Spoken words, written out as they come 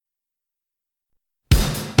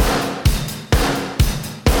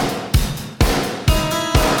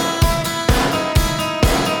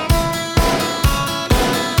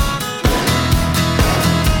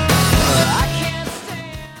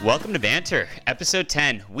Welcome to Banter, episode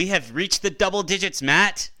 10. We have reached the double digits,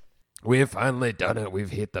 Matt. We have finally done it. We've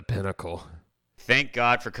hit the pinnacle. Thank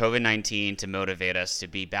God for COVID-19 to motivate us to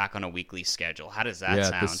be back on a weekly schedule. How does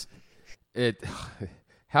that sound?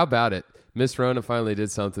 How about it? Miss Rona finally did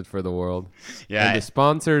something for the world. Yeah. And the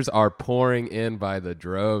sponsors are pouring in by the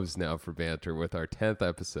droves now for Banter with our 10th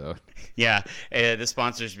episode. Yeah, the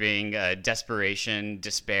sponsors being Desperation,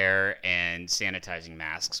 Despair, and sanitizing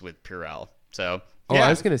masks with Purell. So, I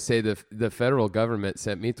was going to say the federal government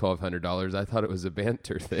sent me $1,200. I thought it was a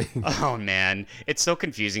Banter thing. Oh, man. It's so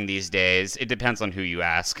confusing these days. It depends on who you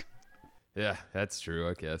ask. Yeah, that's true,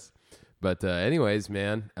 I guess. But anyways,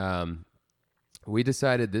 man, we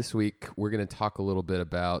decided this week we're going to talk a little bit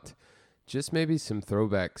about just maybe some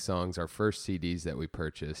throwback songs, our first CDs that we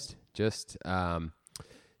purchased. Just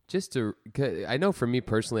to, I know for me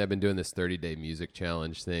personally, I've been doing this 30-day music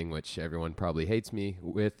challenge thing, which everyone probably hates me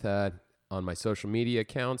with on my social media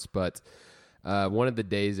accounts. But one of the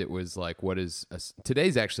days it was like,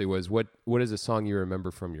 today's actually was what is a song you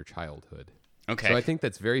remember from your childhood? Okay. So I think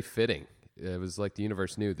that's very fitting. It was like the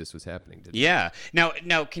universe knew this was happening today. Yeah.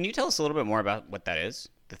 Now, can you tell us a little bit more about what that is,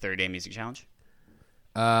 the 30-day music challenge?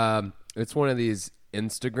 It's one of these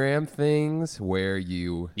Instagram things where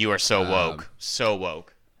you are so woke. So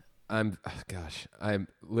woke. I am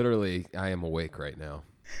awake right now.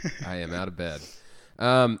 I am out of bed.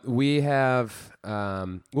 We have,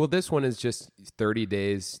 this one is just 30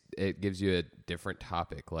 days. It gives you a different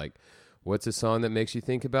topic. Like, what's a song that makes you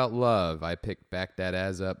think about love? I picked Back That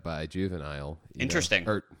Ass Up by Juvenile. Interesting.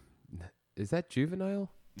 Or, is that Juvenile?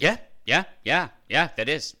 Yeah, that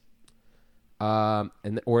is.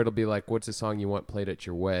 Or it'll be like, what's a song you want played at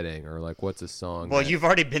your wedding? Or like, what's a song? Well, you've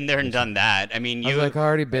already been there and done that. I mean, I've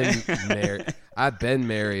already been married. I've been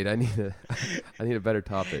married. I need a better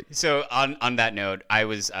topic. So on that note, I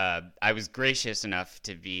was gracious enough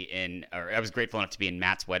to be I was grateful enough to be in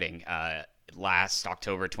Matt's wedding, last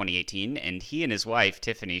October 2018, and he and his wife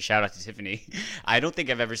Tiffany, shout out to Tiffany, I don't think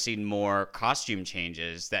I've ever seen more costume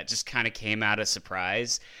changes that just kind of came out of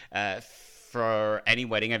surprise for any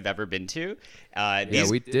wedding I've ever been to.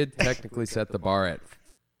 We did technically set the bar at,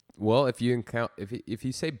 well, if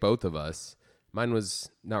you say both of us, mine was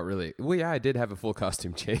not really. Well, yeah, I did have a full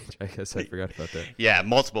costume change. I guess I forgot about that. Yeah,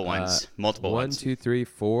 multiple ones. One, two, three,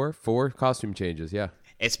 four costume changes. Yeah.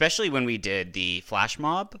 Especially when we did the flash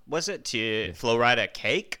mob, was it, to flow ride a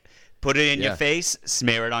cake, put it in your face,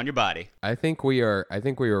 smear it on your body. I think we were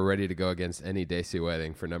ready to go against any Desi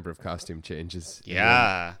wedding for number of costume changes.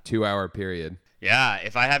 Yeah. In a 2-hour period. Yeah,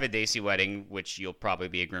 if I have a Desi wedding, which you'll probably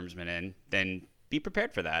be a groomsman in, then be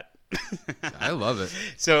prepared for that. I love it.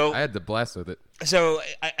 So I had the blast with it. So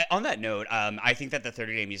on that note, I think that the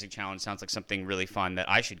 30-day music challenge sounds like something really fun that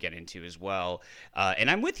I should get into as well. And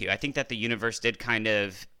I'm with you. I think that the universe did kind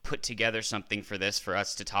of put together something for this for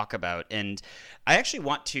us to talk about. And I actually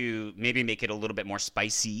want to maybe make it a little bit more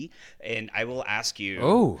spicy. And I will ask you.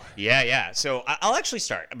 Oh. Yeah. So I'll actually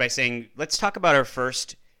start by saying, let's talk about our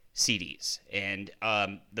first CDs. And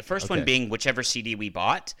the first one being whichever CD we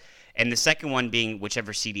bought. And the second one being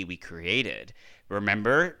whichever CD we created.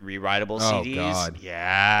 Remember? Rewritable CDs? Oh, God.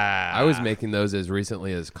 Yeah. I was making those as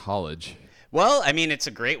recently as college. Well, I mean, it's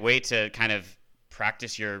a great way to kind of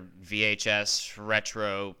practice your VHS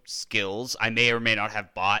retro skills. I may or may not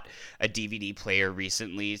have bought a DVD player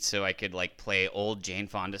recently so I could, like, play old Jane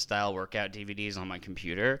Fonda-style workout DVDs on my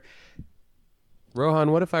computer.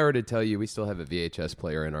 Rohan, what if I were to tell you we still have a VHS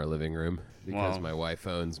player in our living room because my wife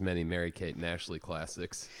owns many Mary-Kate and Ashley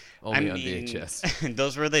classics only on VHS?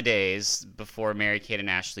 Those were the days before Mary-Kate and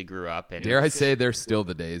Ashley grew up. And dare I say they're still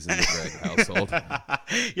the days in the Gregg household.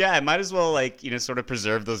 Yeah, I might as well sort of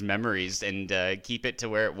preserve those memories and keep it to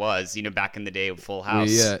where it was, back in the day of Full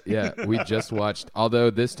House. We just watched, although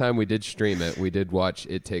this time we did stream it, we did watch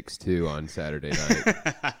It Takes Two on Saturday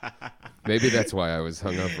night. Maybe that's why I was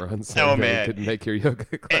hungover on Sunday. Oh, man. Couldn't make your yoga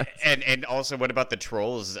class. And also, what about the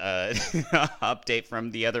Trolls update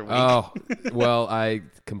from the other week? Oh, well, I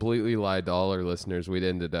completely lied to all our listeners. We'd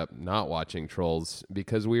ended up not watching Trolls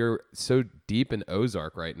because we are so deep in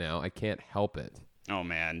Ozark right now. I can't help it. Oh,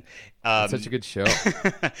 man. It's such a good show.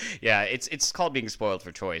 Yeah, it's called being spoiled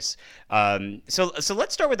for choice. So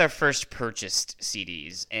let's start with our first purchased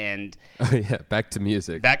CDs. And back to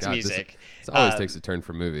music. Music. This always takes a turn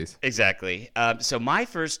for movies. Exactly. So my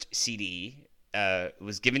first CD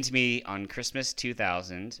was given to me on Christmas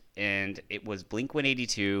 2000, and it was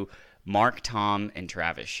Blink-182, Mark, Tom, and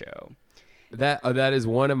Travis Show. That is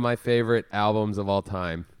one of my favorite albums of all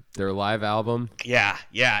time. Their live album. Yeah.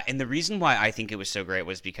 And the reason why I think it was so great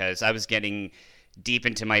was because I was getting deep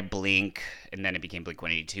into my Blink, and then it became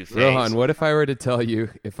Blink-182 phase. Rohan, what if I were to tell you,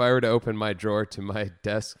 if I were to open my drawer to my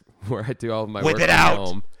desk where I do all of my Whip work it from out.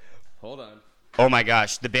 home? Hold on. Oh my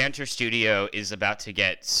gosh, the Banter Studio is about to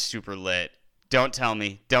get super lit. Don't tell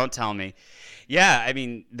me. Don't tell me. Yeah, I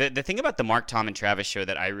mean, the thing about the Mark, Tom, and Travis show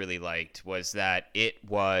that I really liked was that it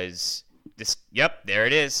was this. Yep, there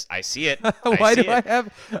it is. I see it. Why do see I it.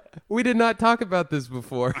 have? We did not talk about this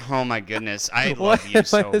before. Oh my goodness, I Why love you am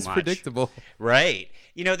so I this much. predictable? Right.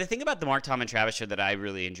 You know, the thing about the Mark, Tom, and Travis show that I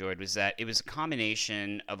really enjoyed was that it was a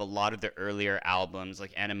combination of a lot of the earlier albums,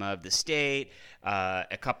 like Enema of the State,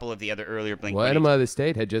 a couple of the other earlier Blink. Well, Enema of the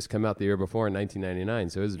State had just come out the year before in 1999,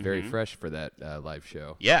 so it was very fresh for that live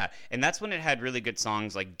show. Yeah, and that's when it had really good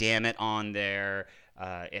songs like Damn It on there.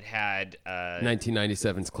 It had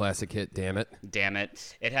 1997's classic hit, Damn It, Damn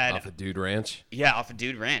It. It had off of Dude Ranch. Yeah, off of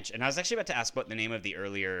Dude Ranch. And I was actually about to ask what the name of the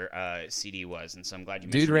earlier CD was, and so I'm glad you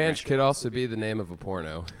mentioned Dude Dude Ranch could also be the name of a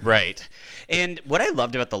porno. Right. And what I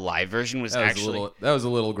loved about the live version was That was a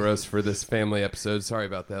little gross for this family episode. Sorry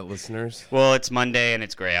about that, listeners. well, it's Monday and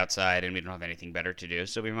it's gray outside and we don't have anything better to do,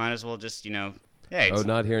 so we might as well just, hey, Oh,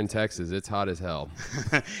 not here in Texas. It's hot as hell.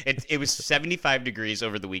 it was 75 degrees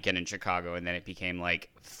over the weekend in Chicago, and then it became like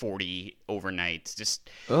 40 overnight. Just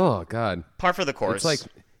Oh, God. par for the course. It's like,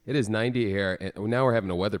 it is 90 here. And now we're having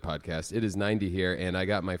a weather podcast. It is 90 here, and I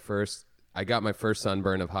got my first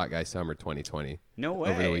sunburn of Hot Guy Summer 2020. No way.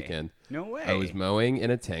 Over the weekend. No way. I was mowing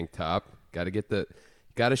in a tank top.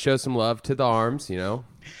 Got to show some love to the arms,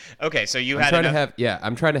 Okay, so you I'm had trying enough.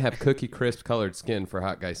 I'm trying to have cookie crisp colored skin for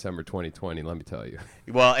Hot Guy Summer 2020, let me tell you.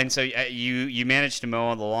 Well, and so you managed to mow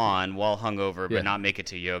on the lawn while hungover, Yeah. but not make it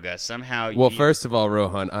to yoga. Somehow. Well, first of all,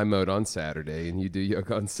 Rohan, I mowed on Saturday and you do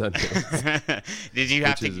yoga on Sunday. Did you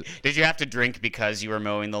have to drink because you were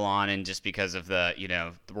mowing the lawn and just because of the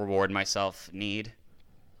the reward myself need?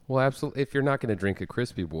 Well, absolutely. If you're not going to drink a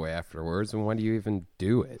Crispy Boy afterwards, then why do you even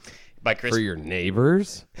do it? By For your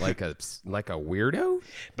neighbors? Like a weirdo?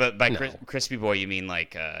 But by No. crispy boy, you mean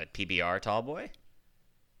like PBR tall boy?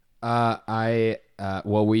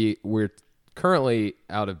 We're currently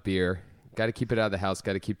out of beer. Got to keep it out of the house.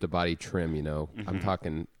 Got to keep the body trim. I'm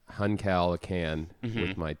talking Huncal a can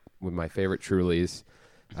with my favorite Trulies.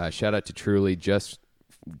 Shout out to Truly. Just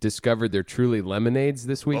discovered their Truly lemonades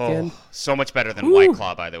this weekend. Oh, so much better than White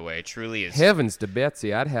Claw, by the way. Truly is. Heavens to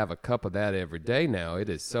Betsy, I'd have a cup of that every day now. It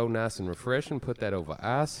is so nice and refreshing. Put that over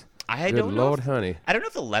ice. I Good don't know. Lord, honey. I don't know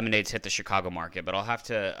if the lemonades hit the Chicago market, but I'll have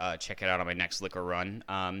to check it out on my next liquor run.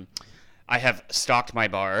 I have stocked my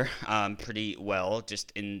bar pretty well,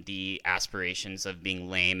 just in the aspirations of being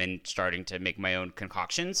lame and starting to make my own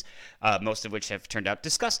concoctions, most of which have turned out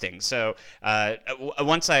disgusting. So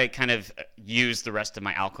once I kind of use the rest of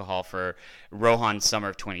my alcohol for Rohan Summer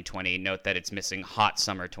of 2020, note that it's missing Hot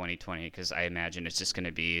Summer 2020 because I imagine it's just going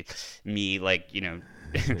to be me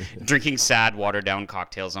drinking sad watered down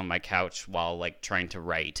cocktails on my couch while trying to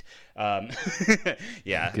write.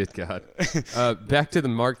 Yeah. Good God. Back to the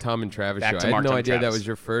Mark, Tom, and Travis Back show. to I had Mark, no Tom, idea that Travis. was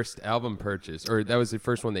your first album purchase, or that was the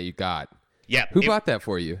first one that you got. Yeah. Who bought that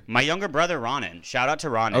for you? My younger brother, Ronan. Shout out to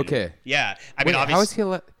Ronan. Okay. Yeah. I Wait, mean, how is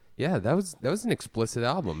obviously. he? Yeah, that was an explicit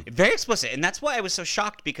album. Very explicit, and that's why I was so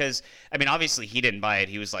shocked because, I mean, obviously he didn't buy it.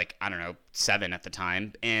 He was like, I don't know, 7 at the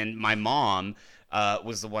time, and my mom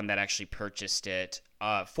was the one that actually purchased it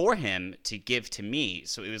for him to give to me.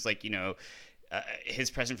 So it was like,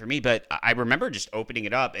 his present for me. But I remember just opening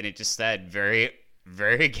it up, and it just said very,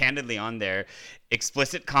 very candidly on there,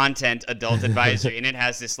 explicit content, adult advisory, and it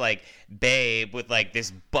has this babe with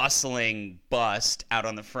this bustling bust out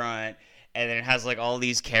on the front. And then it has all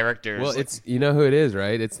these characters. Well, it's who it is,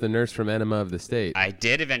 right? It's the nurse from Enema of the State. I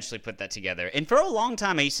did eventually put that together. And for a long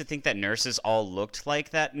time, I used to think that nurses all looked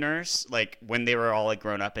like that nurse, when they were all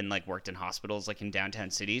grown up and worked in hospitals, in downtown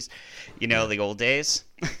cities, the old days.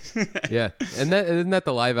 Yeah, and isn't that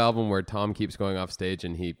the live album where Tom keeps going off stage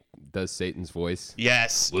and he does Satan's voice?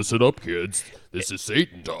 Yes. Listen up, kids. This is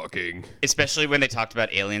Satan talking. Especially when they talked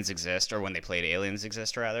about Aliens Exist, or when they played Aliens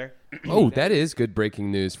Exist, rather. Oh, that is good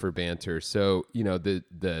breaking news for banter. So,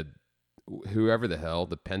 the whoever the hell,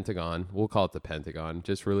 the Pentagon, we'll call it the Pentagon,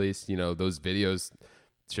 just released, those videos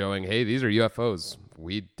showing, hey, these are UFOs.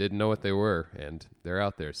 We didn't know what they were, and they're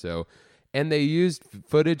out there. So, and they used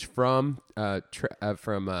footage from not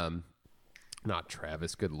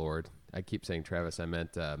Travis, good Lord. I keep saying Travis. I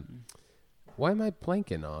meant, why am I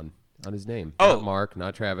blanking on his name? Oh. Not Mark,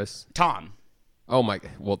 not Travis. Tom. Oh,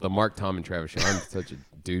 well, the Mark, Tom, and Travis show. I'm such a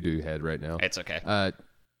doo-doo head right now. It's okay.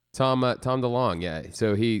 Tom DeLonge, yeah.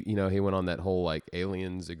 So he went on that whole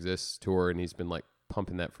Aliens Exist tour, and he's been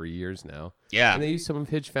pumping that for years now. Yeah. And they use some of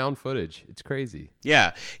his found footage. It's crazy.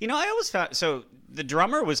 Yeah. I always found, so the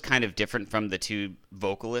drummer was kind of different from the two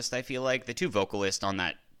vocalists. I feel like the two vocalists on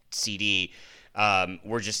that CD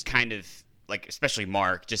were just kind of like, especially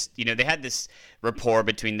Mark, just, they had this rapport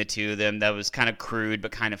between the two of them that was kind of crude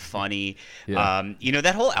but kind of funny. Yeah.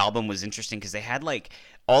 That whole album was interesting because they had like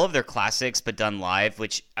all of their classics but done live,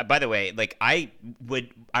 which, by the way, like I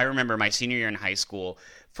remember my senior year in high school,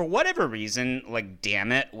 for whatever reason, like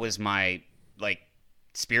Damn It was my like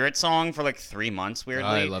spirit song for like 3 months, weirdly.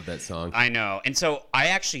 I love that song. I know. And so I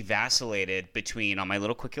actually vacillated between, on my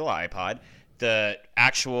little quick little iPod, the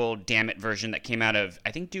actual Damn It version that came out of,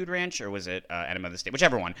 I think, Dude Ranch, or was it Enema of the State,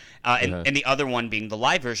 whichever one, and the other one being the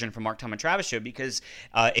live version from Mark, Tom, and Travis show, because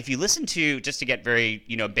if you listen to, just to get very,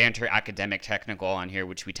 banter, academic, technical on here,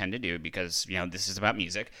 which we tend to do because, this is about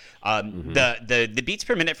music, the beats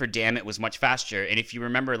per minute for Damn It was much faster, and if you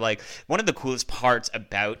remember, like, one of the coolest parts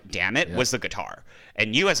about Damn It was the guitar,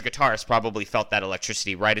 and you as a guitarist probably felt that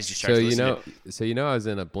electricity right as you started to listen to it. So I was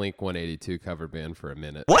in a Blink-182 cover band for a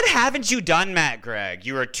minute. What haven't you done, Matt Gregg?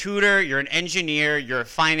 You're a tutor, you're an engineer, you're a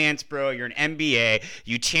finance bro, you're an MBA,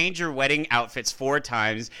 you change your wedding outfits 4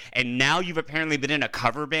 times, and now you've apparently been in a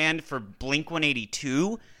cover band for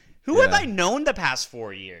Blink-182? Who have I known the past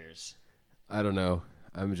 4 years? I don't know.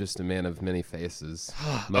 I'm just a man of many faces.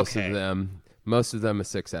 Okay. Most of them a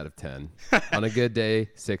 6 out of 10. On a good day,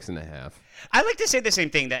 6.5. I like to say the same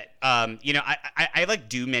thing that, I like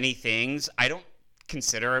do many things. I don't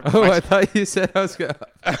consider. Oh, I thought you said I was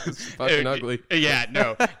fucking ugly. Yeah,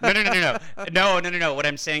 no. What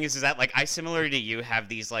I'm saying is that like I, similar to you, have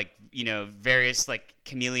these like various like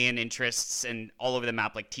chameleon interests and all over the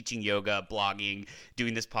map, like teaching yoga, blogging,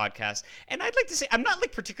 doing this podcast. And I'd like to say I'm not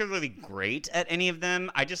like particularly great at any of them.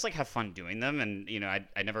 I just like have fun doing them, and I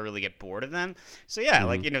never really get bored of them. So yeah,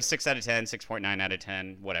 like 6 out of 10, 6.9 out of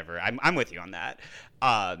 10, whatever. I'm with you on that.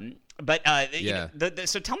 But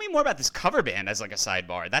so tell me more about this cover band as like a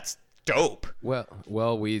sidebar. That's dope.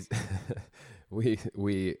 Well, we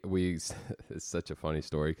it's such a funny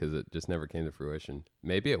story because it just never came to fruition.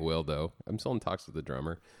 Maybe it will though. I'm still in talks with the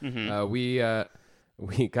drummer. We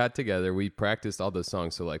got together. We practiced all those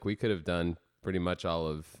songs, so like we could have done pretty much all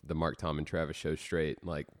of the Mark, Tom, and Travis show straight.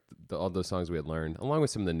 Like all those songs we had learned, along with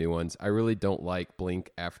some of the new ones. I really don't like Blink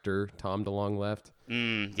after Tom DeLonge left.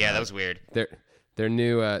 Yeah, that was weird. Their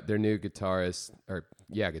new guitarist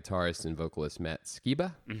and vocalist Matt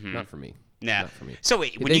Skiba. Not for me. Nah. Not for me. So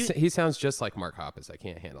wait, he sounds just like Mark Hoppus. I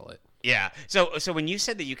can't handle it. Yeah. So when you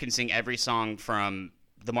said that you can sing every song from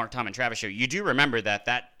the Mark, Tom, and Travis show, you do remember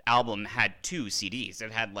that album had 2 CDs.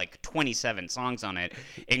 It had like 27 songs on it,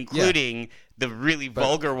 including the really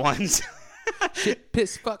vulgar ones. Shit,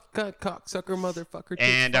 piss, fuck, cunt, cocksucker, motherfucker.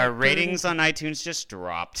 And our ratings on iTunes just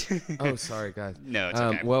dropped. Oh, sorry, guys. No, it's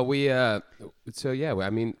okay. Well,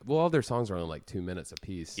 all their songs are only like 2 minutes a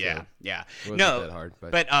piece. So yeah. It wasn't No, that hard,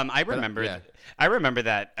 but I remember. I remember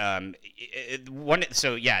that one.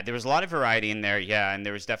 So yeah, there was a lot of variety in there. Yeah, and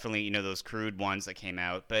there was definitely those crude ones that came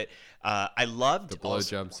out. But I loved the blow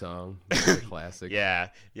jump song, the classic. Yeah,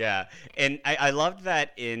 and I loved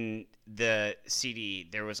that in the CD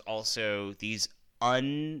there was also these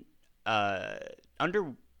underrepresented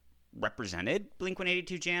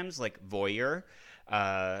Blink-182 jams like Voyeur.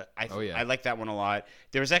 I like that one a lot.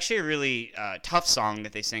 There was actually a really tough song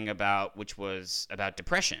that they sang about, which was about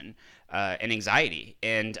depression and anxiety,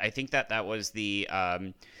 and I think that was the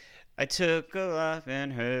I took a life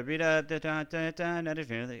and hurried up, and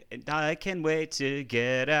I can't wait to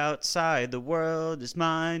get outside. The world is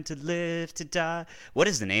mine to live, to die. What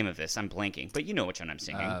is the name of this? I'm blanking, but you know which one I'm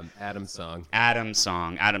singing. Adam's Song. Adam's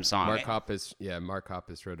Song. Mark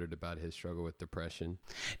Hoppus wrote it about his struggle with depression.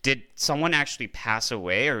 Did someone actually pass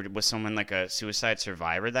away, or was someone like a suicide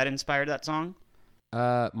survivor that inspired that song?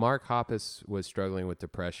 Mark Hoppus was struggling with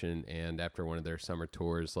depression, and after one of their summer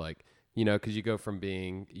tours, like, because you go from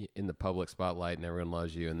being in the public spotlight and everyone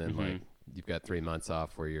loves you, and then like you've got 3 months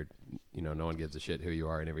off where you're, no one gives a shit who you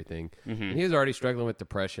are and everything. And he was already struggling with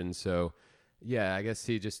depression, so yeah, I guess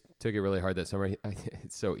he just took it really hard that summer.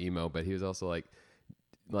 It's so emo, but he was also like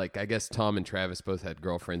I guess Tom and Travis both had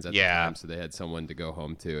girlfriends at the time, so they had someone to go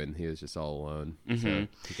home to, and he was just all alone. So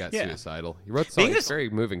he got suicidal. He wrote the song. It's a very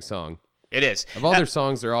moving song. It is. Of all their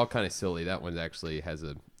songs, they're all kind of silly. That one actually has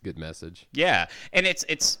a good message. Yeah, and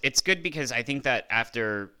it's good because I think that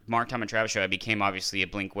after Mark, Tom, and Travis show, I became obviously a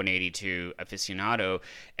Blink-182 aficionado,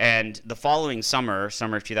 and the following summer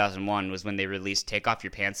of 2001 was when they released "Take Off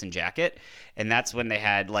Your Pants and Jacket," and that's when they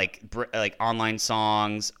had like online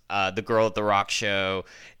songs, "The Girl at the Rock Show,"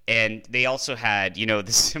 And they also had,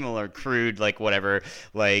 the similar crude, like whatever,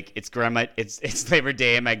 like it's Labor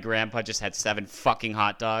Day and my grandpa just had 7 fucking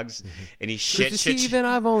hot dogs, and he shit. Even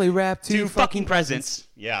I've only wrapped 2 fucking presents.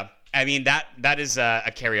 Yeah. I mean that is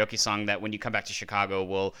a karaoke song that when you come back to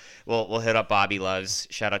Chicago, we'll hit up Bobby Loves.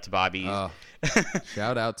 Shout out to Bobby.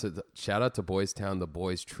 Shout out to Boys Town. The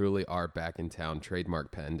boys truly are back in town.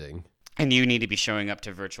 Trademark pending. And you need to be showing up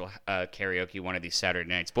to virtual karaoke one of these Saturday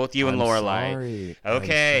nights. Both you and Lorelai. Sorry.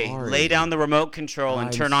 Okay, lay down the remote control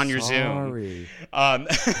and turn on your Zoom.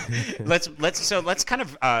 Let's kind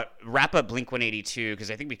of wrap up Blink-182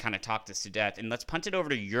 because I think we kind of talked this to death, and let's punt it over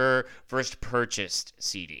to your first purchased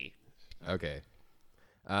CD. Okay.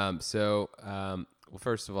 Well,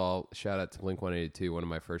 first of all, shout out to Blink-182, one of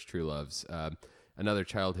my first true loves. Another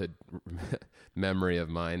childhood memory of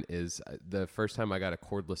mine is the first time I got a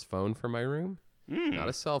cordless phone for my room. Not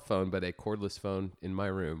a cell phone, but a cordless phone in my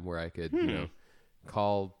room where I could,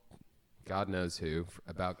 call God knows who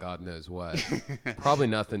about God knows what. Probably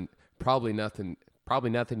nothing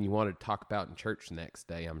you wanted to talk about in church the next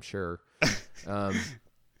day, I'm sure.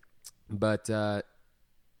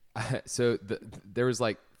 So there was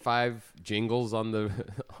like 5 jingles on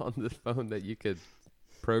the phone that you could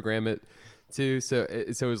program it to. So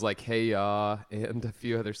it was like Hey Ya and a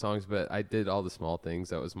few other songs, but I did all the small things.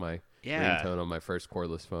 That was my ringtone on my first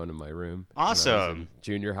cordless phone in my room. Awesome. When I was in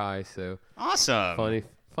junior high. So awesome.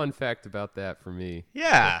 Fun fact about that for me.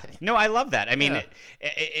 Yeah. No, I love that. I mean,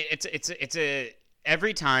 it's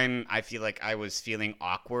every time I feel like I was feeling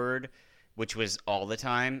awkward, which was all the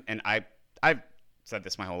time, and I've said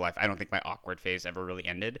this my whole life. I don't think my awkward phase ever really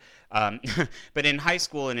ended. But in high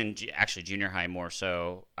school and in actually junior high more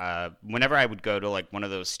so, whenever I would go to like one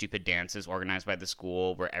of those stupid dances organized by the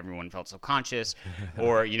school where everyone felt self-conscious,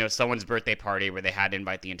 or, someone's birthday party where they had to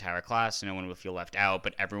invite the entire class so no one would feel left out,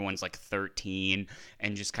 but everyone's like 13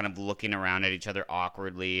 and just kind of looking around at each other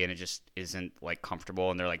awkwardly, and it just isn't like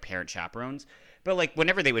comfortable, and they're like parent chaperones. But like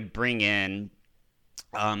whenever they would bring in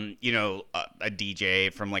a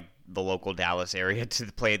DJ from like the local Dallas area to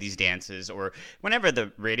play these dances, or whenever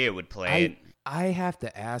the radio would play. I have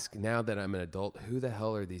to ask now that I'm an adult, who the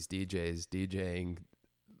hell are these DJs DJing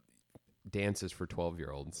dances for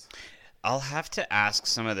 12-year-olds? I'll have to ask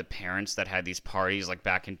some of the parents that had these parties like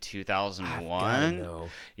back in 2001. I know.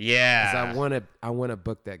 Yeah. 'Cause I want to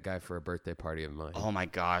book that guy for a birthday party of mine. Oh my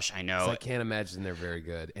gosh, I know. I can't imagine they're very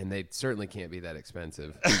good, and they certainly can't be that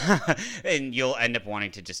expensive. And you'll end up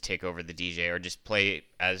wanting to just take over the DJ or just play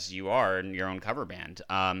as you are in your own cover band.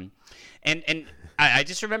 And I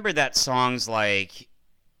just remember that songs like,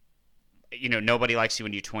 Nobody Likes You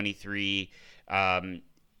When You're 23.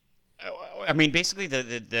 I mean, basically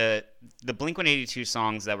the Blink-182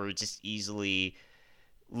 songs that were just easily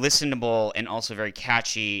listenable and also very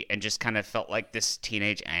catchy and just kind of felt like this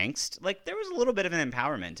teenage angst. Like there was a little bit of an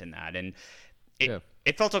empowerment in that, and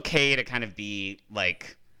it felt okay to kind of be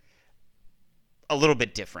like a little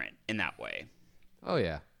bit different in that way. Oh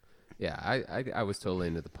yeah. Yeah, I was totally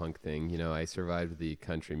into the punk thing. I survived the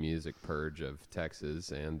country music purge of Texas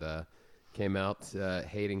and came out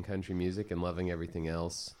hating country music and loving everything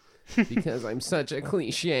else. Because I'm such a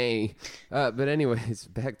cliche. But anyways,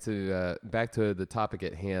 back to the topic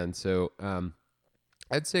at hand. So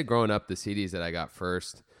I'd say growing up, the CDs that I got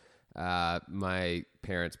first, my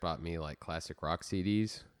parents bought me like classic rock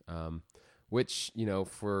CDs, which,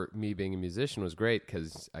 for me being a musician was great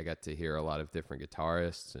because I got to hear a lot of different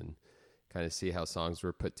guitarists and kind of see how songs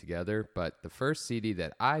were put together. But the first CD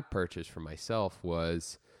that I purchased for myself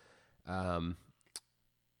was... I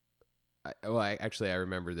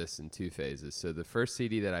remember this in 2 phases. So the first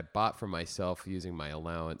CD that I bought for myself using my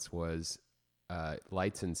allowance was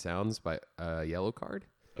Lights and Sounds by Yellow Card.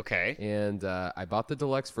 Okay. And I bought the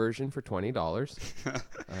deluxe version for $20. It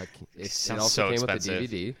also came expensive. with a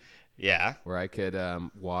DVD. Yeah. Where I could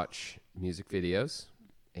watch music videos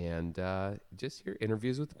and just hear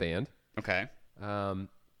interviews with the band. Okay. How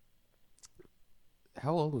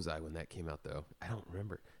old was I when that came out, though? I don't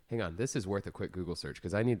remember. Hang on. This is worth a quick Google search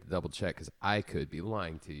because I need to double check because I could be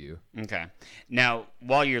lying to you. Okay. Now,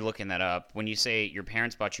 while you're looking that up, when you say your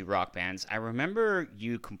parents bought you rock bands, I remember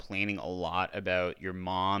you complaining a lot about your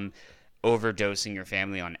mom overdosing your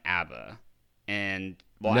family on ABBA. And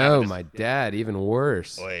my dad, even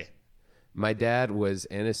worse. Boy. My dad was,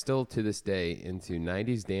 and is still to this day, into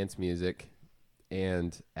 90s dance music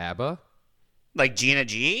and ABBA. Like Gina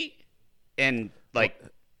G? And like...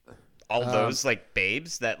 all those like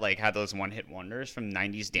babes that like had those one-hit wonders from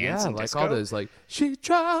 90s dance and disco. All those like she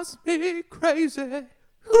drives me crazy.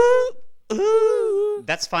 Ooh, ooh.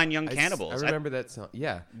 That's Fine Young Cannibals. I remember that song.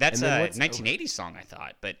 Yeah, that's a 1980s song, I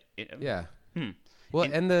thought, but yeah. Well,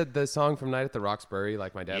 and the song from Night at the Roxbury,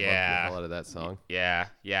 like my dad loved the hell out of that song. Yeah.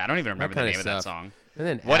 I don't even remember the name of that song. And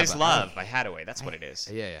then What Is Love by Hadaway. That's what it is.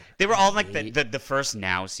 Yeah. They were all like the first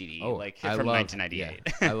Now CD, from 1998.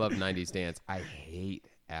 Yeah, I love 90s dance. I hate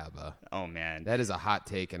ABBA. Oh man, that is a hot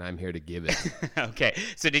take, and I'm here to give it. Okay,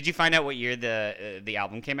 so did you find out what year the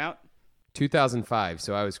album came out? 2005.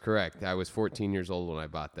 So I was correct. I was 14 years old when I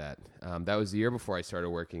bought that. That was the year before I started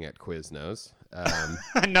working at Quiznos.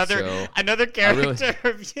 Another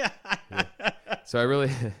character. Yeah. So I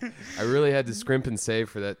really had to scrimp and save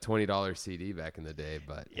for that $20 CD back in the day,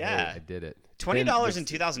 but hey, I did it. $20 in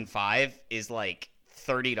 2005 is like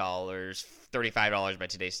 $30, $35 by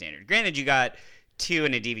today's standard. Granted, you got 2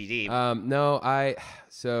 in a DVD.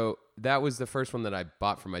 So that was the first one that I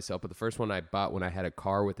bought for myself, but the first one I bought when I had a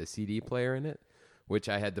car with a CD player in it, which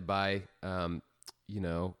I had to buy,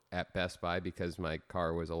 at Best Buy because my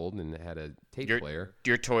car was old and it had a tape player.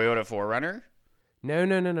 Your Toyota 4Runner? No.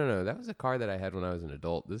 That was a car that I had when I was an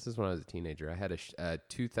adult. This is when I was a teenager. I had a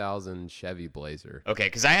 2000 Chevy Blazer. Okay,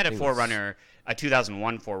 because I had a 4Runner, a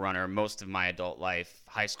 2001 4Runner, most of my adult life,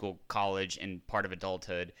 high school, college, and part of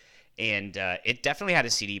adulthood. And it definitely had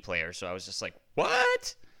a CD player, so I was just like,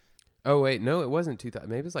 what? Oh, wait, no, it wasn't 2000.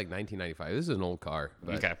 Maybe it was like 1995. This is an old car.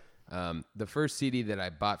 But, okay. The first CD that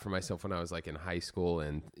I bought for myself when I was like in high school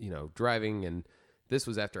and, driving, and this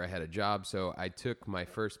was after I had a job, so I took my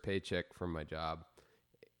first paycheck from my job.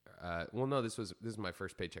 This is my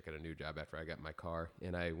first paycheck at a new job after I got my car,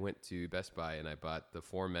 and I went to Best Buy and I bought the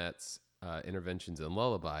Formats Interventions and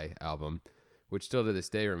Lullaby album, which still to this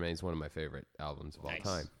day remains one of my favorite albums of all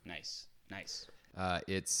time. Nice.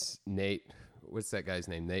 It's Nate. What's that guy's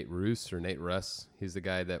name? Nate Russ or Nate Russ? He's the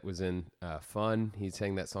guy that was in Fun. He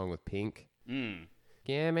sang that song with Pink.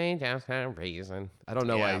 Give me just a reason. I don't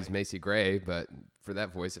know why he's Macy Gray, but for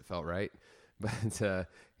that voice, it felt right. But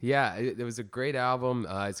it was a great album.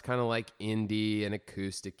 It's kind of like indie and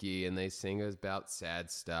acoustic-y, and they sing about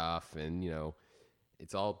sad stuff, and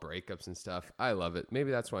it's all breakups and stuff. I love it.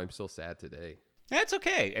 Maybe that's why I'm still sad today. That's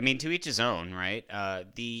okay. I mean, to each his own, right?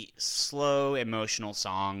 The slow, emotional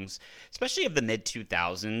songs, especially of the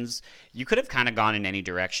mid-2000s, you could have kind of gone in any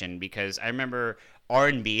direction because I remember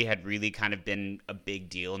R&B had really kind of been a big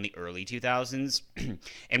deal in the early 2000s.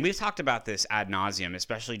 And we've talked about this ad nauseum,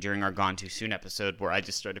 especially during our Gone Too Soon episode where I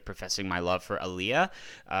just started professing my love for Aaliyah.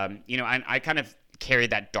 I kind of carried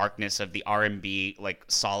that darkness of the R&B, like,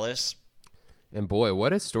 solace. And boy,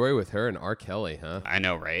 what a story with her and R. Kelly, huh? I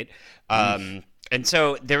know, right? And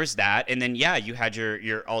so there was that, and then you had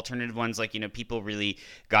your alternative ones, like people really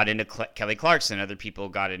got into Kelly Clarkson, other people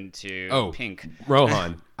got into Pink.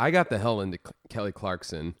 Rohan, I got the hell into Kelly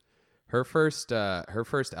Clarkson. Her first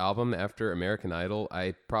album after American Idol,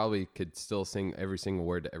 I probably could still sing every single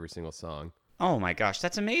word to every single song. Oh my gosh,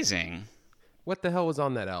 that's amazing! What the hell was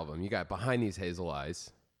on that album? You got Behind These Hazel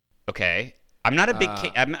Eyes. Okay. I'm not a big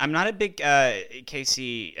I'm not a big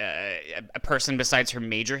Casey a person besides her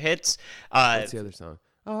major hits. What's the other song?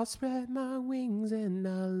 I'll spread my wings and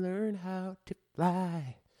I'll learn how to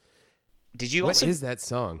fly. Did you? What is that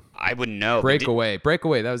song? I wouldn't know. Breakaway.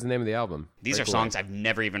 Breakaway. That was the name of the album. These are songs I've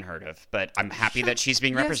never even heard of, but I'm happy that she's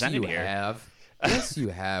being represented here. Yes, you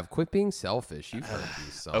have. Quit being selfish. You've heard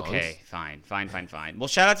these songs. Okay, fine. Well,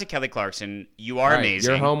 shout out to Kelly Clarkson. You are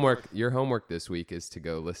amazing. Your homework this week is to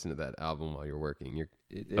go listen to that album while you're working.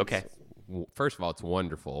 Okay. First of all, it's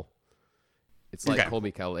wonderful. It's like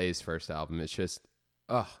Colby Caillat's first album. It's just,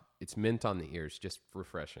 it's mint on the ears. Just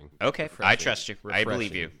refreshing. Okay, I trust you. I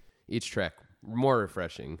believe you. Each track, more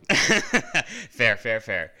refreshing.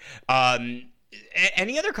 Fair.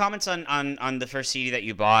 Any other comments on the first CD that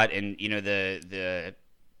you bought and the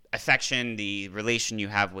affection, the relation you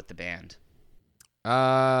have with the band?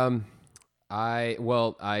 I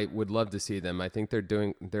would love to see them. I think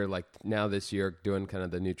they're like now this year doing kind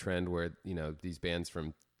of the new trend where these bands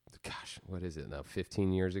from, what is it now,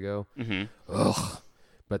 15 years ago? Mm-hmm. Ugh.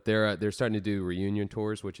 But they're starting to do reunion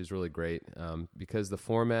tours, which is really great because the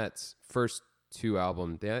Format's first 2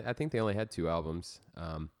 albums, I think they only had 2 albums.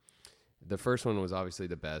 The first one was obviously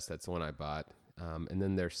the best. That's the one I bought. And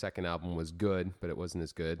then their second album was good, but it wasn't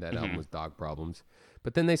as good. That album was Dog Problems.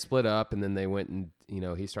 But then they split up, and then they went and,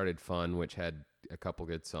 he started Fun, which had a couple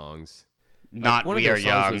good songs. Not We Are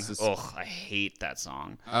Young. I hate that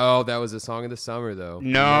song. Oh, that was a song of the summer, though.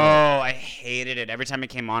 No, I hated it. Every time it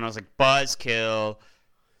came on, I was like, Buzzkill.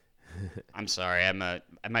 I'm sorry.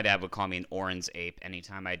 My dad would call me an orange ape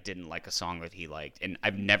anytime I didn't like a song that he liked. And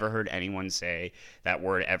I've never heard anyone say that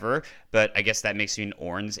word ever. But I guess that makes you an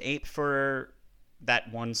orange ape for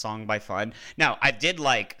that one song by Fun. Now, I did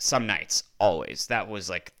like Some Nights, always. That was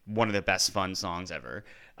like one of the best Fun songs ever.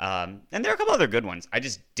 And there are a couple other good ones. I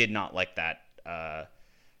just did not like that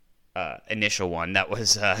initial one. That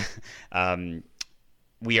was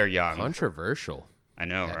We Are Young. Controversial. I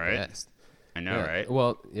know, right? Best. I know, Yeah. right?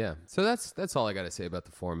 Well, yeah. So that's all I got to say about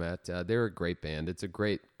the format. They're a great band. It's a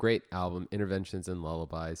great album. Interventions and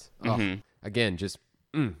Lullabies. Oh, again, just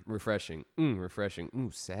refreshing.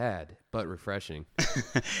 Refreshing. Sad, but refreshing.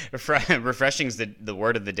 Refreshing's the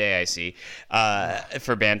word of the day, I see,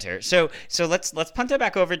 for banter. So let's punt it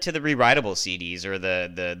back over to the rewritable CDs or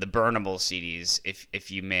the burnable CDs,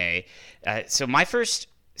 if you may. So my first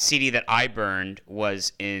CD that I burned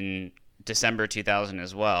was in December 2000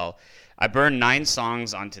 as well. I burned 9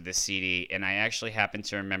 songs onto this CD, and I actually happen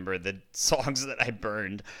to remember the songs that I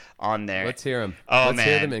burned on there. Let's hear them. Oh, Let's man.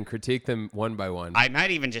 hear them and critique them one by one. I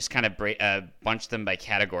might even just kind of bunch them by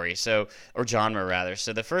category, or genre rather.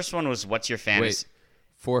 So the first one was "What's Your Fantasy?" Wait,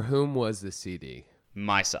 for whom was the CD?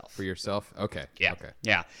 Myself. For yourself? Okay. Yeah. Okay.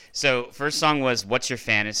 Yeah. So first song was "What's Your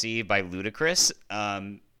Fantasy" by Ludacris.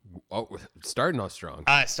 Oh, starting off strong.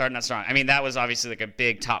 Starting out strong. I mean, that was obviously like a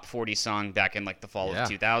big top 40 song back in like the fall of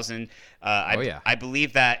 2000. I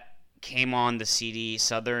believe that came on the CD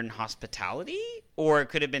Southern Hospitality, or it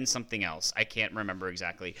could have been something else. I can't remember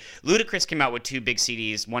exactly. Ludacris came out with 2 big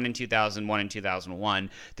CDs, one in 2000, one in 2001.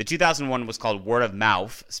 The 2001 was called Word of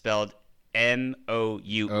Mouth, spelled Mouf.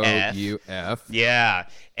 Mouf. Yeah,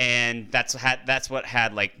 and that's what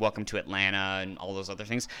had like Welcome to Atlanta and all those other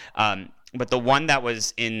things. But the one that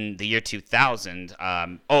was in the year 2000,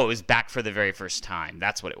 it was Back for the Very First Time.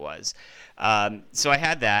 That's what it was. So I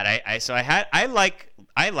had that. I like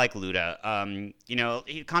Luda.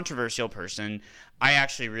 He's a controversial person. I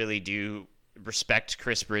actually really do respect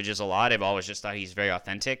Chris Bridges a lot. I've always just thought he's very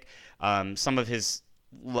authentic. Some of his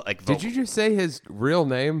Did you just say his real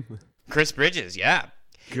name? Chris Bridges, yeah.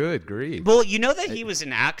 Good grief. Well, you know that he was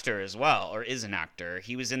an actor as well, or is an actor.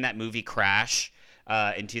 He was in that movie Crash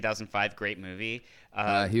in 2005. Great movie.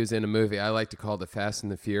 He was in a movie I like to call The Fast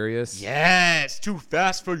and the Furious. Yes, Too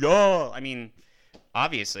Fast for Y'all. I mean,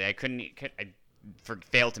 obviously, I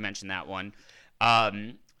failed to mention that one.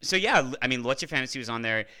 So yeah, I mean, What's Your Fantasy was on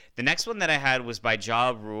there. The next one that I had was by Ja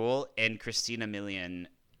Rule and Christina Milian,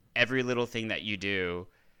 Every Little Thing That You Do.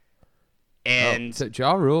 And so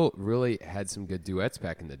Ja Rule really had some good duets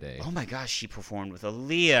back in the day. Oh my gosh, he performed with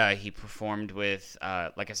Aaliyah. He performed with,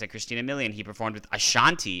 like I said, Christina Milian. He performed with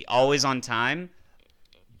Ashanti, Always on Time.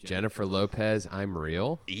 Jennifer Lopez, I'm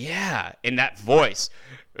Real. Yeah, in that voice.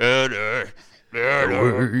 Why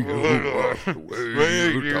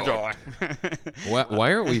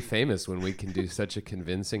aren't we famous when we can do such a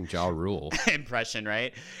convincing Ja Rule impression,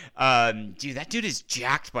 right? Dude, that dude is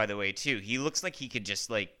jacked, by the way, too. He looks like he could just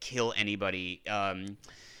like kill anybody.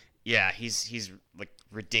 Yeah, he's like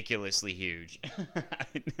ridiculously huge.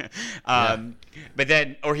 But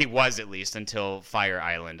then, or he was at least until Fire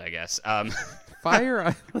Island, I guess. Fire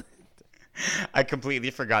Island. I completely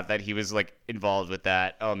forgot that he was like involved with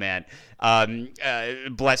that. Oh man,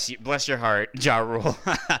 bless your heart, Ja Rule.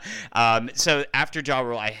 So after Ja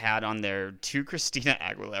Rule, I had on there 2 Christina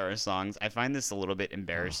Aguilera songs. I find this a little bit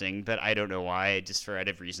embarrassing, but I don't know why. I just for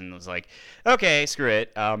whatever reason was like, okay, screw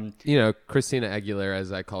it. Christina Aguilera,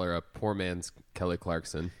 as I call her, a poor man's Kelly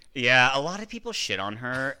Clarkson. Yeah, a lot of people shit on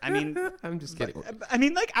her. I mean, I'm just kidding. I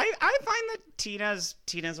mean, like I find that Tina's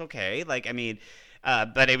okay. Like, I mean.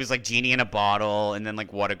 But it was like Genie in a Bottle, and then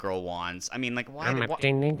like What a Girl Wants. I mean, like why? Yeah,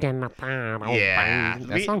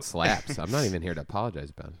 that song slaps. I'm not even here to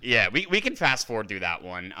apologize about it. Yeah, we can fast forward through that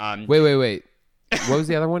one. Wait. What was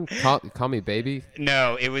the other one? Call Me Baby?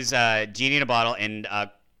 No, it was Genie in a Bottle and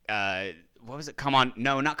what was it? Come on,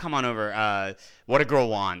 no, not Come On Over. What a Girl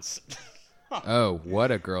Wants. Oh,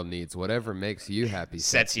 what a girl needs. Whatever makes you happy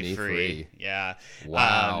sets you free. Yeah.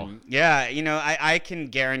 Wow. Yeah, I can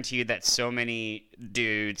guarantee you that so many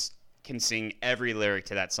dudes can sing every lyric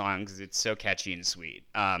to that song because it's so catchy and sweet.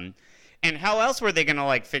 And how else were they going to,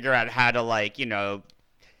 like, figure out how to, like,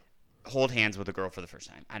 hold hands with a girl for the first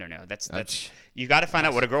time? I don't know. That's you got to find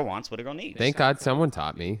out what a girl wants, what a girl needs. Thank God someone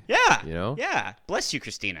taught me. Yeah. Yeah. Bless you,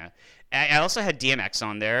 Christina. I also had DMX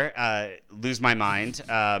on there. Lose My Mind.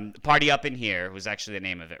 Party Up in Here was actually the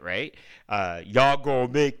name of it, right? Y'all gonna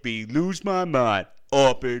make me lose my mind.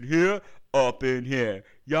 Up in here, up in here.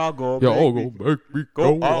 Y'all gonna make me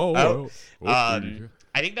go out.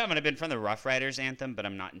 I think that might have been from the Rough Riders anthem, but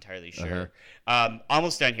I'm not entirely sure.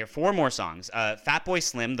 Almost done here. 4 more songs. Fatboy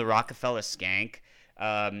Slim, The Rockefeller Skank.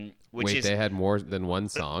 They had more than one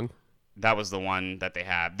song? That was the one that they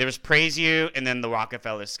have. There was Praise You and then the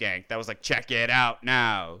Rockefeller Skank. That was like, check it out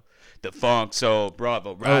now. The funk soul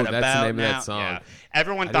bravo right Oh, that's about the name now. of that song. Yeah.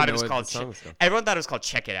 Everyone I thought didn't it was know what called. the song was called. Everyone thought it was called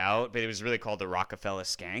Check It Out, but it was really called the Rockefeller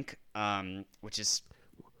Skank, which is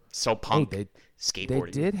so punk. They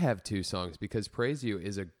Skateboarding. did have two songs because Praise You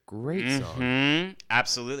is a great song.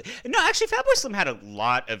 Absolutely. No, actually, Fatboy Slim had a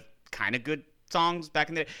lot of kind of good songs back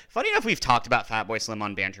in the day. Funny enough, we've talked about Fatboy Slim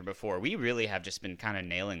on Banter before. We really have just been kind of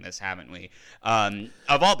nailing this, haven't we?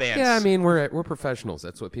 Of all bands. Yeah, I mean, we're professionals.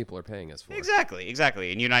 That's what people are paying us for. Exactly.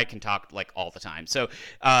 And you and I can talk like all the time. So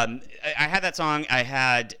I had that song. I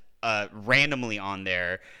had randomly on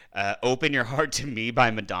there Open Your Heart to Me by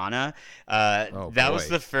Madonna. That was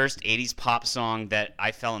the first 80s pop song that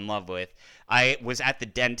I fell in love with. I was at the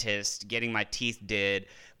dentist getting my teeth did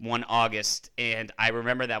one August, and I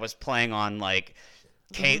remember that was playing on like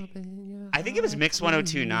I think it was Mix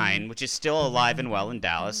 102.9, which is still alive and well in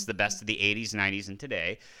Dallas, the best of the 80s, 90s, and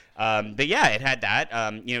today. But yeah, it had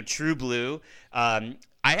that. True Blue. I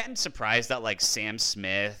hadn't surprised that like Sam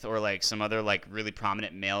Smith or like some other like really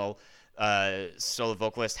prominent male solo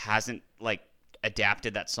vocalist hasn't like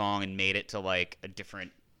adapted that song and made it to like a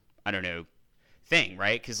different, I don't know, thing,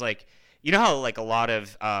 right? Because like you know how like a lot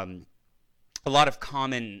of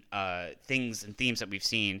common things and themes that we've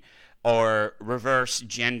seen are reverse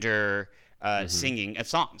gender singing of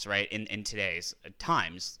songs, right? In today's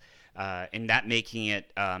times, and that making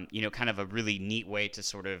it kind of a really neat way to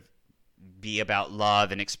sort of be about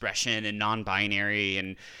love and expression and non-binary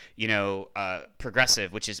and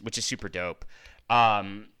progressive, which is super dope.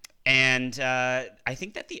 And I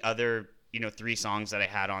think that the other three songs that I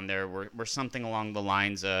had on there were something along the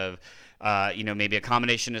lines of maybe a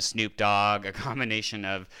combination of Snoop Dogg, a combination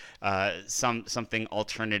of something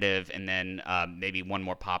alternative, and then maybe one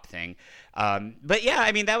more pop thing. But yeah,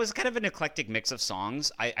 I mean that was kind of an eclectic mix of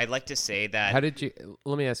songs. I'd like to say that.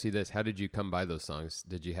 Let me ask you this: how did you come by those songs?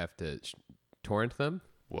 Did you have to torrent them?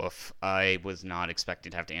 Woof! I was not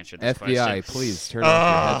expecting to have to answer this FBI, question. please turn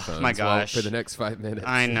off your headphones. My gosh! For the next 5 minutes.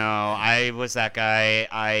 I know. I was that guy.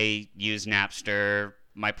 I used Napster.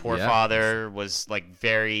 My poor father was like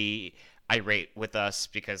very irate with us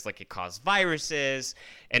because like it caused viruses.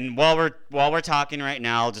 And while we're talking right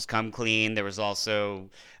now, I'll just come clean. There was also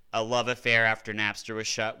a love affair after Napster was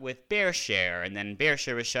shut with BearShare, and then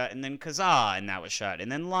BearShare was shut, and then Kazaa, and that was shut,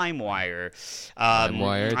 and then LimeWire.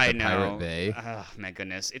 LimeWire, I the know. Pirate Bay. Oh my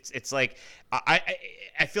goodness, it's like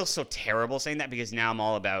I feel so terrible saying that because now I'm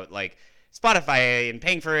all about like Spotify and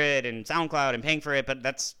paying for it and SoundCloud and paying for it, but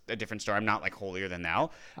that's a different story. I'm not like holier than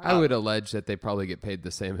thou. I would allege that they probably get paid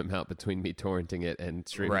the same amount between me torrenting it and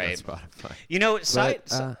streaming on Spotify.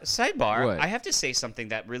 Sidebar, what? I have to say something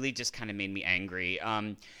that really just kind of made me angry.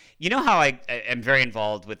 You know how I am very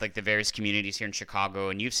involved with like the various communities here in Chicago,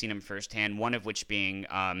 and you've seen them firsthand. One of which being,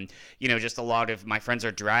 just a lot of my friends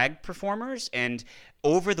are drag performers, and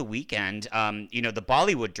over the weekend, the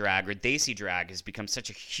Bollywood drag or Desi drag has become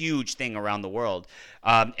such a huge thing around the world.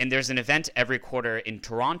 And there's an event every quarter in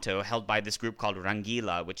Toronto held by this group called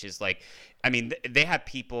Rangila, which is like, I mean, they have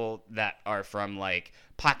people that are from like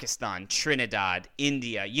Pakistan, Trinidad,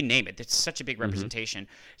 India, you name it. It's such a big representation.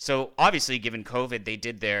 So obviously, given COVID, they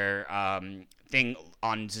did their thing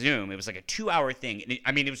on Zoom. It was like a 2-hour thing.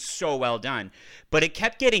 And it was so well done. But it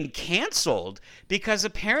kept getting canceled because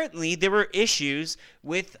apparently there were issues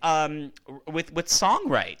with song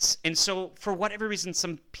rights. And so for whatever reason,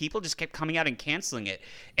 some people just kept coming out and canceling it.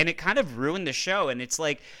 And it kind of ruined the show. And it's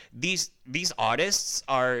like these artists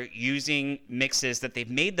are using mixes that they've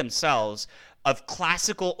made themselves of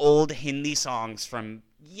classical old Hindi songs from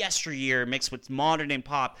yesteryear mixed with modern and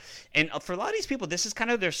pop. And for a lot of these people, this is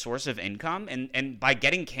kind of their source of income. And by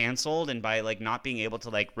getting canceled and by like not being able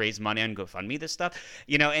to like raise money on GoFundMe, this stuff,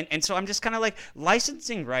 and so I'm just kind of like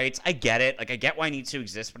licensing rights. I get it. Like I get why it needs to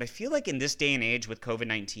exist, but I feel like in this day and age with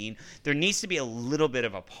COVID-19, there needs to be a little bit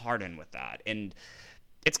of a pardon with that. And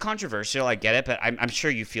it's controversial, I get it, but I'm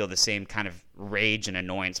sure you feel the same kind of rage and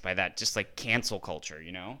annoyance by that, just like cancel culture,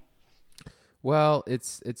 Well,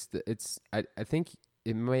 I think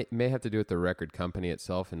it may have to do with the record company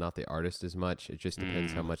itself and not the artist as much. It just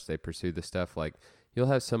depends how much they pursue the stuff. Like you'll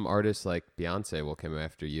have some artists like Beyonce will come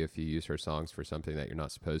after you if you use her songs for something that you're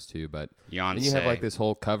not supposed to. But then you have like this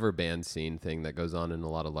whole cover band scene thing that goes on in a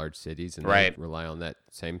lot of large cities, and they rely on that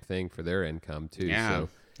same thing for their income too. Yeah. So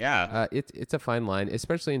yeah, it's a fine line,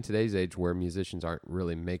 especially in today's age where musicians aren't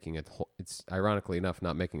really making it's ironically enough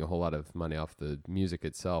not making a whole lot of money off the music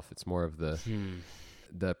itself. It's more of the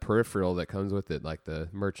the peripheral that comes with it, like the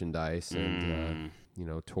merchandise and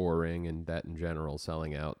touring and that in general,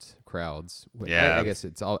 selling out crowds. Yeah. I guess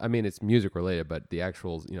it's all. I mean, it's music related, but the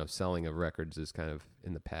actual selling of records is kind of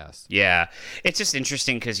in the past. Yeah, it's just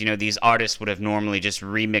interesting because these artists would have normally just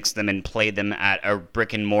remixed them and played them at a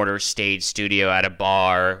brick and mortar stage studio at a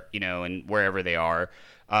bar, and wherever they are.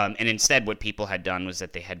 And instead, what people had done was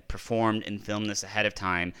that they had performed and filmed this ahead of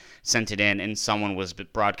time, sent it in, and someone was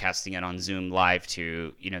broadcasting it on Zoom live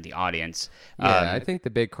to the audience. Yeah, I think the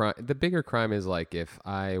bigger crime is like if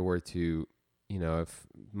I were to, if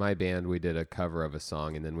my band, we did a cover of a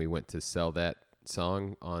song and then we went to sell that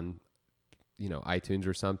song on iTunes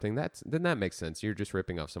or something, then that makes sense. You're just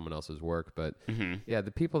ripping off someone else's work. But yeah,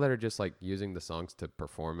 the people that are just like using the songs to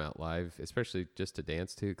perform out live, especially just to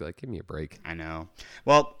dance to, like, give me a break. I know.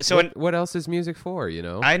 Well, so what else is music for?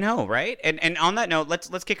 I know, right? And on that note,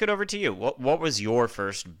 let's kick it over to you. What was your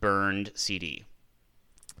first burned CD?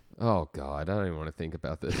 Oh God, I don't even want to think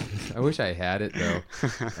about this. I wish I had it though.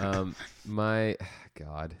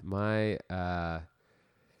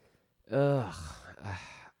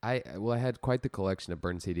 I had quite the collection of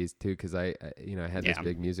burned CDs too, because I had this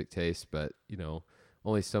big music taste, but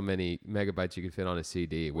only so many megabytes you could fit on a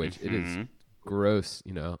CD, which it is gross.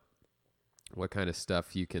 What kind of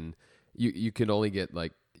stuff you can only get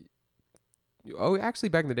like. Oh, actually,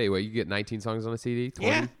 back in the day, you get 19 songs on a CD.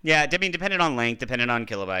 20? Yeah. I mean, depending on length, depending on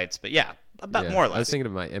kilobytes, but about more or less. I was thinking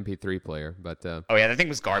of my MP3 player, but oh yeah, that thing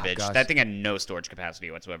was garbage. That thing had no storage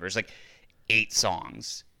capacity whatsoever. It's like 8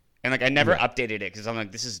 songs. And like I never updated it because I'm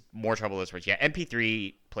like, this is more trouble than it's worth. Yeah,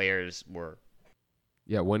 MP3 players were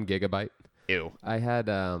 1 gigabyte. Ew. I had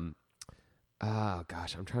oh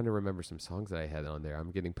gosh, I'm trying to remember some songs that I had on there.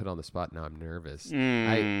 I'm getting put on the spot now. I'm nervous.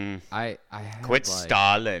 I had, quit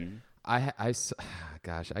stalling.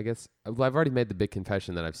 Gosh, I guess I've already made the big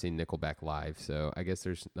confession that I've seen Nickelback live, so I guess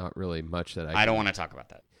there's not really much that I don't want to talk about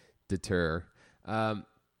that. Deter. Gosh,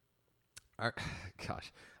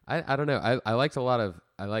 I don't know. I liked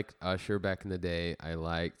I liked Usher back in the day. I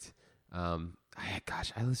liked, I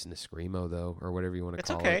listened to Screamo though, or whatever you want to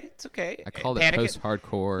call it. It's okay. I called it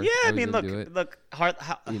post-hardcore. Yeah, I mean, look,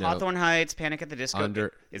 Hawthorne Heights, Panic at the Disco.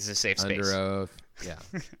 It's a safe space. Under Oath. Yeah,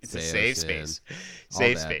 it's a safe space.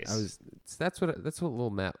 Safe space. That's what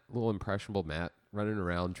little impressionable Matt running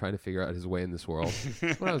around trying to figure out his way in this world.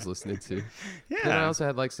 That's what I was listening to. Yeah. Then I also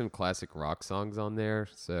had like some classic rock songs on there.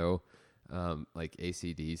 So, like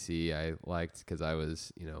AC/DC, I liked because I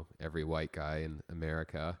was, every white guy in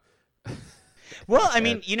America. Well, I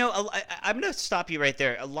mean, I'm going to stop you right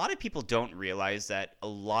there. A lot of people don't realize that a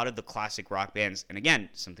lot of the classic rock bands, and again,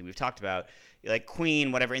 something we've talked about, like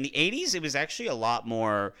Queen, whatever, in the 80s, it was actually a lot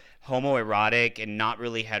more homoerotic and not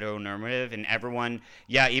really heteronormative. And everyone,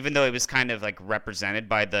 even though it was kind of like represented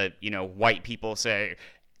by the, white people say,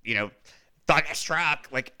 thunderstruck,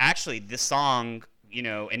 like actually this song,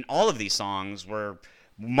 and all of these songs were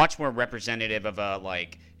much more representative of a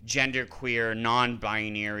like genderqueer,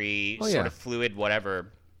 non-binary, sort of fluid,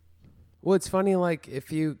 whatever. Well, it's funny, like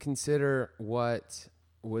if you consider what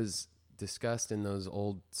was discussed in those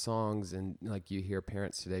old songs, and like you hear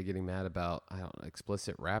parents today getting mad about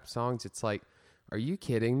explicit rap songs. It's like, are you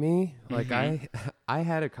kidding me? Like I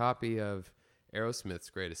had a copy of Aerosmith's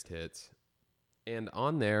Greatest Hits, and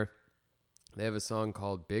on there they have a song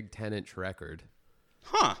called Big 10-Inch Record.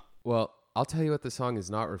 Huh. Well, I'll tell you what the song is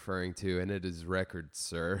not referring to, and it is records,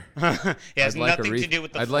 sir. It has nothing to do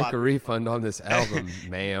with the I'd like a refund on this album,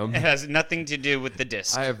 ma'am. It has nothing to do with the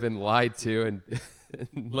disc. I have been lied to and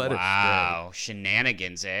let it stray. Wow,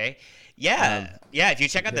 shenanigans, eh? Yeah, if you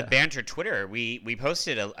check out the Banter Twitter, we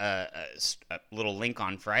posted a little link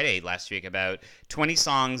on Friday last week about 20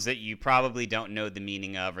 songs that you probably don't know the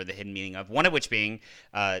meaning of or the hidden meaning of, one of which being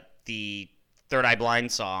the Third Eye Blind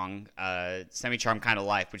song, Semi-Charmed Kind of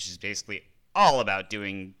Life, which is basically all about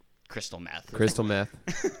doing crystal meth. Crystal meth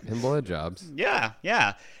and blowjobs.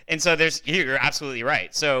 Yeah. And so you're absolutely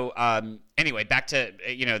right. So anyway, back to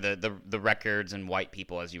the records and white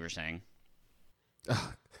people, as you were saying.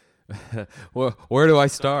 Well, where do I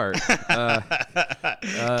start?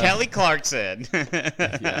 Kelly Clarkson.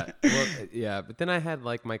 But then I had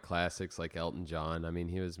like my classics like Elton John. I mean,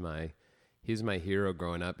 he was my hero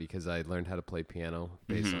growing up because I learned how to play piano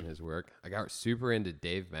based on his work. I got super into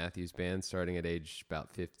Dave Matthews Band starting at age about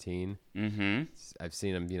 15. Mm-hmm. I've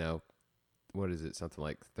seen him, something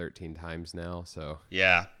like 13 times now. So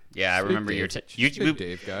yeah, I remember your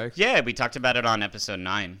Dave guy. Yeah, we talked about it on episode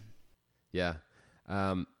 9. Yeah,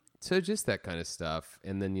 so just that kind of stuff,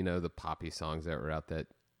 and then the poppy songs that were out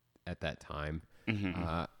at that time.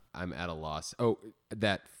 Mm-hmm. I'm at a loss. Oh,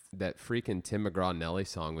 that that freaking Tim McGraw Nelly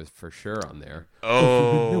song was for sure on there.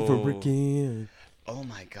 Oh. Never again. Oh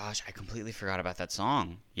my gosh, I completely forgot about that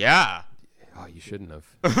song. Yeah. Oh, you shouldn't have.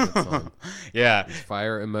 That song. Yeah.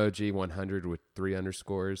 Fire emoji 100 with 3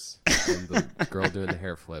 underscores and the girl doing the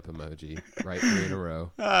hair flip emoji. Right, 3 in a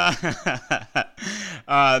row.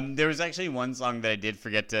 There was actually one song that I did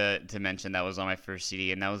forget to mention that was on my first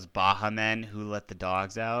CD, and that was Baha Men, Who Let the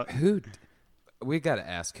Dogs Out. We got to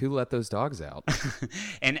ask, who let those dogs out?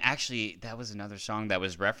 And actually, that was another song that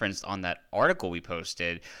was referenced on that article we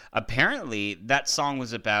posted. Apparently, that song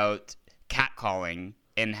was about catcalling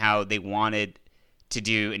and how they wanted to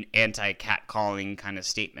do an anti-catcalling kind of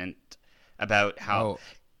statement about how,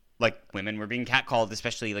 like, women were being catcalled,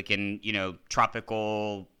 especially, like, in, you know,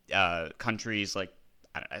 tropical countries like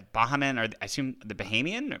Bahamian, or I assume the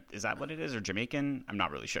Bahamian, is that what it is, or Jamaican? I'm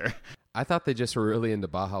not really sure. I thought they just were really into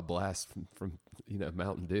Baja Blast from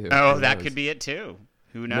Mountain Dew. Oh, that could be it too.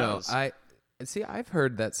 Who knows? No, I've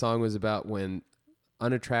heard that song was about when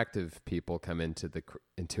unattractive people come into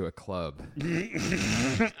a club.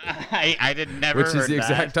 I did never. Which is heard the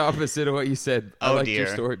that. exact opposite of what you said. I like your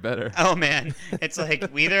story better. Oh man, it's like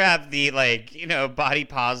we either have the body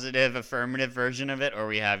positive affirmative version of it, or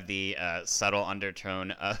we have the subtle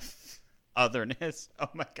undertone of otherness. Oh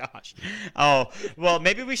my gosh. Oh well,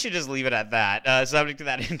 maybe we should just leave it at that. Subject to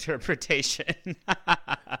that interpretation.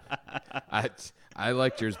 I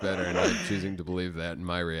liked yours better, and I'm choosing to believe that in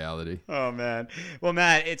my reality. Oh, man. Well,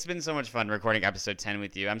 Matt, it's been so much fun recording episode 10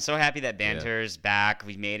 with you. I'm so happy that Banter's back.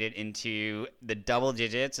 We made it into the double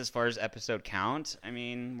digits as far as episode count. I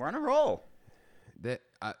mean, we're on a roll.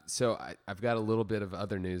 I've got a little bit of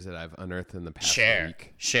other news that I've unearthed in the past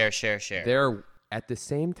week. Share. At the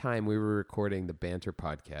same time we were recording the Banter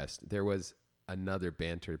podcast, there was another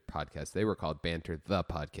Banter podcast. They were called Banter the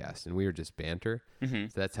Podcast, and we were just Banter. Mm-hmm.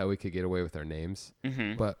 So that's how we could get away with our names.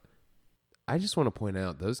 Mm-hmm. But I just want to point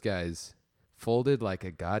out, those guys folded like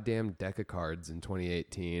a goddamn deck of cards in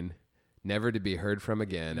 2018, never to be heard from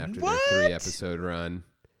again after their 3-episode run.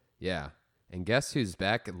 Yeah. And guess who's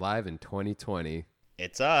back live in 2020?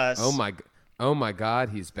 It's us. Oh my God,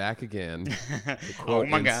 he's back again. Oh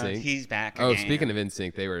my God, he's back again. Oh, speaking of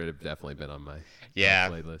NSYNC, they would have definitely been on my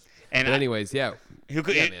playlist. And but anyways, who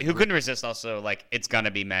couldn't resist? Also, like, it's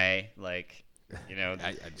gonna be May. Like, you know,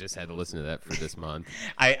 I just had to listen to that for this month.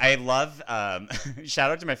 I love.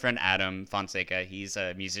 Shout out to my friend Adam Fonseca. He's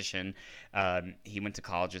a musician. He went to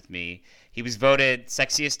college with me. He was voted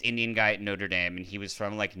sexiest Indian guy at Notre Dame, and he was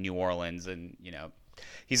from like New Orleans, and you know.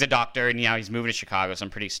 He's a doctor, and he's moving to Chicago, so I'm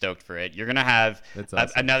pretty stoked for it. You're going to have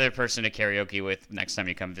another person to karaoke with next time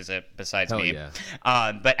you come visit besides me. Yeah.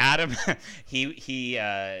 But Adam, he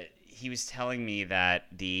was telling me that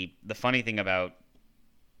the funny thing about,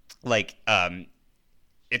 like,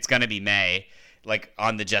 it's going to be May, like,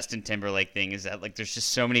 on the Justin Timberlake thing is that, like, there's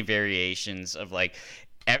just so many variations of, like,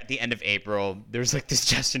 at the end of April, there's like this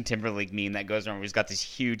Justin Timberlake meme that goes around where he's got this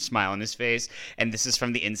huge smile on his face, and this is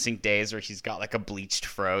from the NSYNC days where he's got like a bleached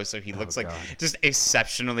fro, so he looks like just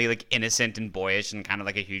exceptionally like innocent and boyish and kind of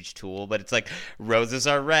like a huge tool. But it's like roses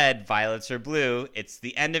are red, violets are blue. It's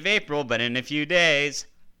the end of April, but in a few days,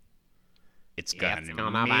 it's gonna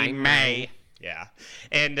be May. Yeah,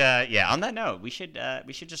 and on that note, we should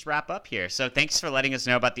just wrap up here. So thanks for letting us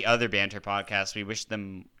know about the other Banter podcasts. We wish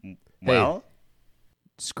them well. Hey.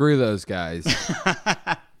 Screw those guys.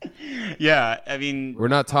 Yeah, I mean... We're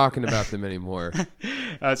not talking about them anymore.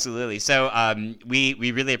 Absolutely. So we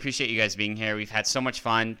really appreciate you guys being here. We've had so much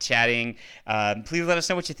fun chatting. Please let us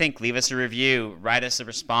know what you think. Leave us a review. Write us a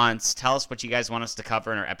response. Tell us what you guys want us to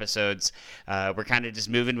cover in our episodes. We're kind of just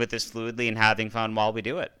moving with this fluidly and having fun while we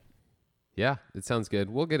do it. Yeah, it sounds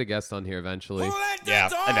good. We'll get a guest on here eventually. Yeah,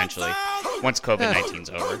 eventually. Once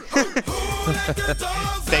COVID-19's over.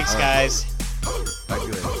 Thanks, guys. Talk to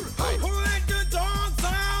you later. Bye.